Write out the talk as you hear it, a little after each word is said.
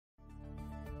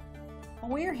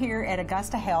We're here at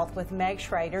Augusta Health with Meg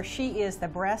Schrader. She is the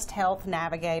breast health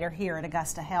navigator here at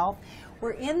Augusta Health.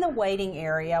 We're in the waiting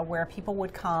area where people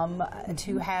would come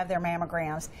to have their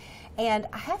mammograms. And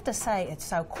I have to say, it's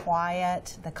so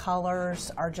quiet. The colors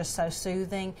are just so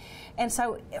soothing. And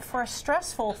so for a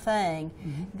stressful thing,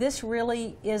 this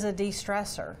really is a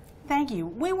de-stressor. Thank you.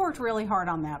 We worked really hard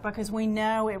on that because we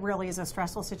know it really is a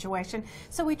stressful situation.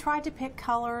 So we tried to pick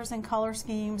colors and color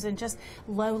schemes and just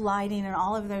low lighting and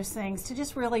all of those things to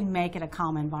just really make it a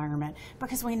calm environment,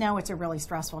 because we know it's a really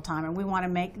stressful time and we want to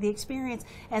make the experience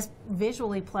as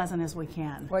visually pleasant as we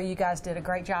can. Well, you guys did a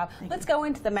great job. Let's go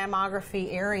into the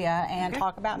mammography area and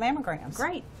talk about mammograms.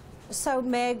 Great. So,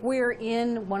 Meg, we're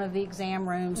in one of the exam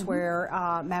rooms where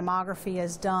mammography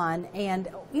is done. And,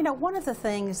 you know, one of the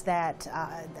things that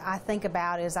I think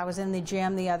about is I was in the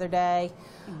gym the other day.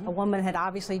 A woman had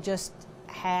obviously just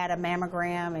had a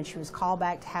mammogram, and she was called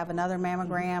back to have another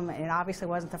mammogram. And it obviously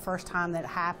wasn't the first time that it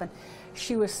happened.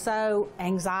 She was so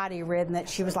anxiety-ridden that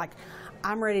she was like,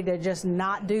 I'm ready to just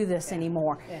not do this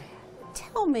anymore.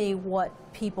 Tell me what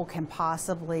people can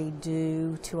possibly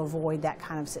do to avoid that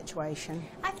kind of situation.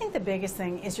 I think the biggest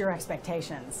thing is your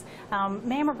expectations.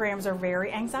 Mammograms are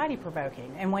very anxiety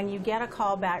provoking, and when you get a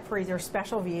call back for either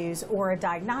special views or a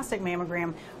diagnostic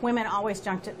mammogram, women always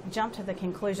jump to the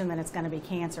conclusion that it's going to be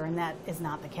cancer, and that is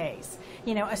not the case.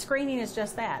 You know, a screening is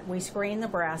just that. We screen the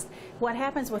breast. What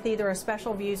happens with either a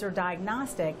special views or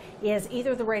diagnostic is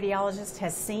either the radiologist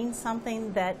has seen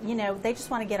something that, you know, they just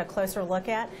want to get a closer look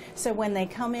at, so when they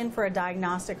come in for a diagnostic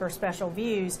or special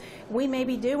views, we may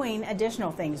be doing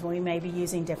additional things. We may be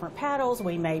using different paddles.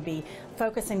 We may be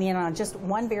focusing in on just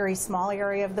one very small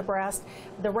area of the breast.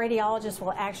 The radiologist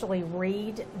will actually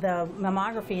read the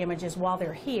mammography images while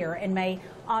they're here and may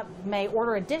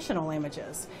order additional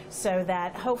images, so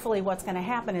that hopefully what's going to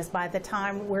happen is by the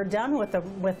time we're done with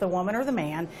the woman or the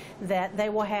man, that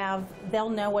they'll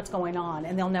know what's going on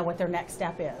and they'll know what their next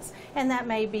step is. And that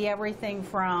may be everything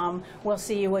from we'll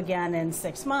see you again in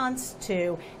 6 months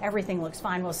to everything looks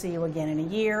fine, we'll see you again in a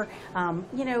year.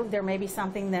 You know, there may be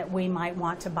something that we might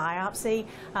want to biopsy,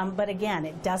 but again,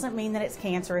 it doesn't mean that it's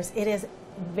cancerous. It is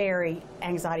very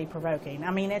anxiety provoking.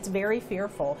 I mean, it's very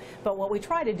fearful, but what we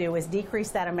try to do is decrease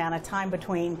that amount of time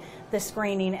between the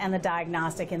screening and the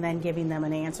diagnostic and then giving them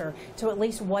an answer to at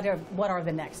least what are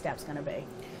the next steps going to be.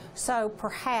 So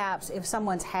perhaps if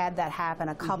someone's had that happen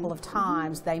a couple of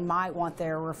times, they might want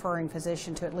their referring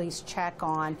physician to at least check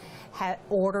on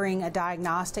ordering a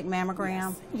diagnostic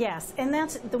mammogram? Yes, and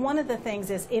that's one of the things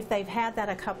is if they've had that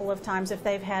a couple of times, if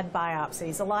they've had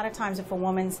biopsies. A lot of times if a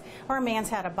woman's or a man's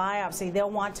had a biopsy,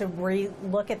 they'll want to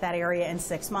look at that area in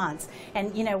 6 months.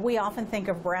 And, you know, we often think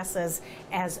of breasts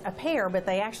as a pair, but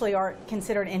they actually are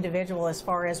considered individual as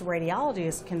far as radiology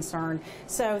is concerned.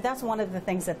 So that's one of the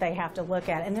things that they have to look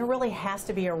at. And there really has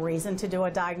to be a reason to do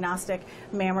a diagnostic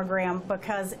mammogram,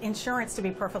 because insurance, to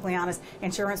be perfectly honest,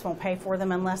 insurance won't pay for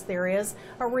them unless there is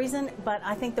a reason. But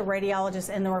I think the radiologists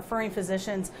and the referring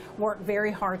physicians work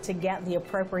very hard to get the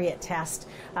appropriate test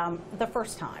the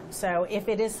first time. So if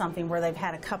it is something where they've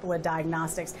had a couple of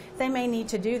diagnostics, they may need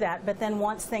to do that, but then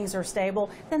once things are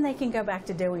stable, then they can go back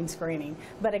to doing screening.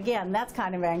 But again, that's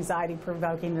kind of anxiety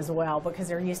provoking as well, because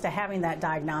they're used to having that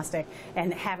diagnostic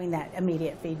and having that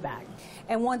immediate feedback.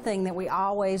 And one thing that we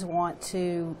always want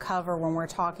to cover when we're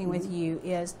talking with you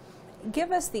is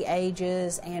give us the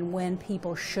ages and when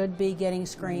people should be getting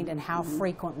screened and how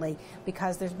frequently,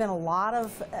 because there's been a lot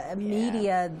of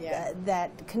media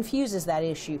that confuses that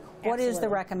issue. What is the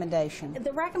recommendation?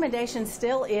 The recommendation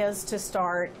still is to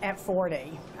start at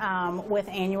 40 with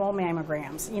annual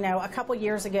mammograms. You know, a couple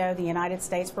years ago, the United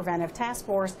States Preventive Task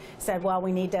Force said, well,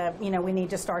 we need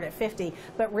to start at 50,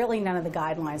 but really none of the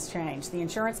guidelines changed. The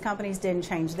insurance companies didn't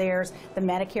change theirs. The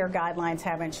Medicare guidelines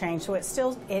haven't changed. So it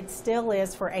still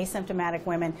is for asymptomatic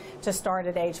women to start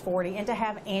at age 40 and to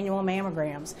have annual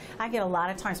mammograms. I get a lot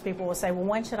of times people will say, well,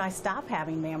 when should I stop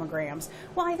having mammograms?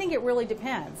 Well, I think it really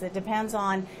depends. It depends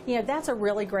on, you know, that's a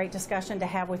really great discussion to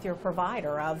have with your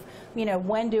provider of, you know,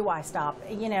 when do I stop?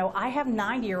 You know, I have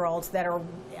 90-year-olds that are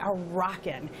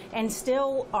rocking and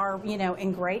still are, you know,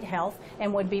 in great health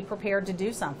and would be prepared to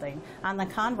do something. On the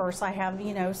converse, I have,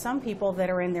 you know, some people that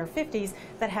are in their 50s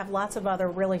that have lots of other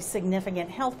really significant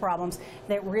health problems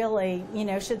that really, you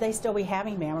know, should they still be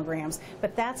having mammograms?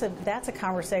 But that's a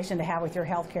conversation to have with your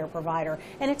healthcare provider,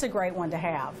 and it's a great one to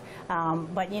have.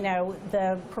 But, you know,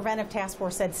 the Preventive Task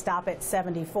Force said stop at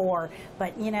 74,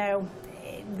 but, you know,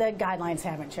 the guidelines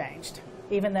haven't changed.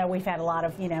 Even though we've had a lot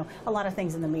of, you know, a lot of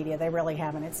things in the media, they really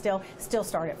haven't. It's still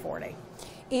start at 40.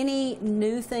 Any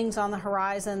new things on the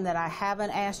horizon that I haven't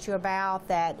asked you about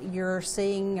that you're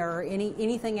seeing, or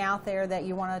anything out there that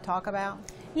you want to talk about?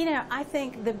 You know, I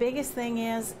think the biggest thing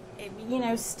is, you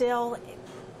know, still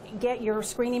get your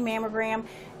screening mammogram,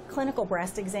 clinical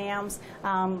breast exams,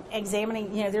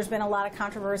 examining, you know, there's been a lot of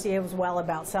controversy as well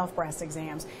about self-breast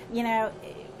exams. You know,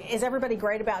 is everybody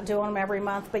great about doing them every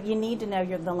month? But you need to know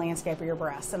the landscape of your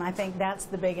breasts, and I think that's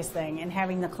the biggest thing. And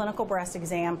having the clinical breast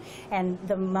exam and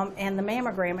the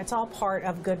mammogram, it's all part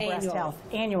of good breast health.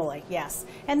 Annually, yes.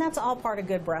 And that's all part of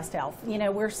good breast health. You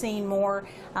know, we're seeing more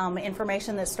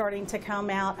information that's starting to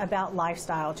come out about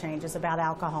lifestyle changes, about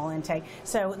alcohol intake.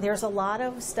 So there's a lot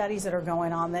of studies that are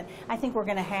going on that I think we're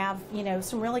going to have, you know,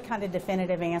 some really kind of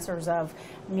definitive answers of,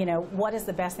 you know, what is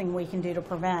the best thing we can do to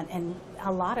prevent. And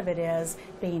a lot of it is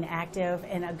being active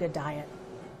and a good diet.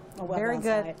 Very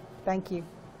good. Diet. Thank you.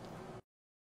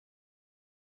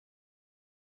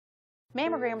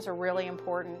 Mammograms are really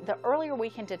important. The earlier we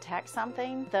can detect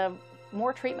something, the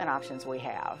more treatment options we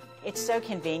have. It's so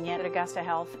convenient at Augusta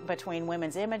Health between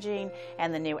women's imaging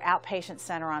and the new outpatient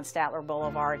center on Statler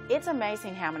Boulevard. It's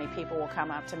amazing how many people will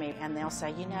come up to me and they'll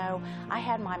say, you know, I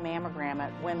had my mammogram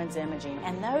at women's imaging,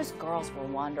 and those girls were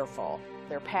wonderful.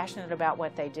 They're passionate about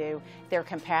what they do, they're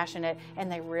compassionate, and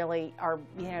they really are,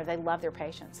 you know, they love their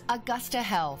patients. Augusta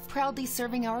Health, proudly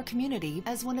serving our community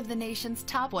as one of the nation's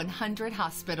top 100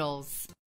 hospitals.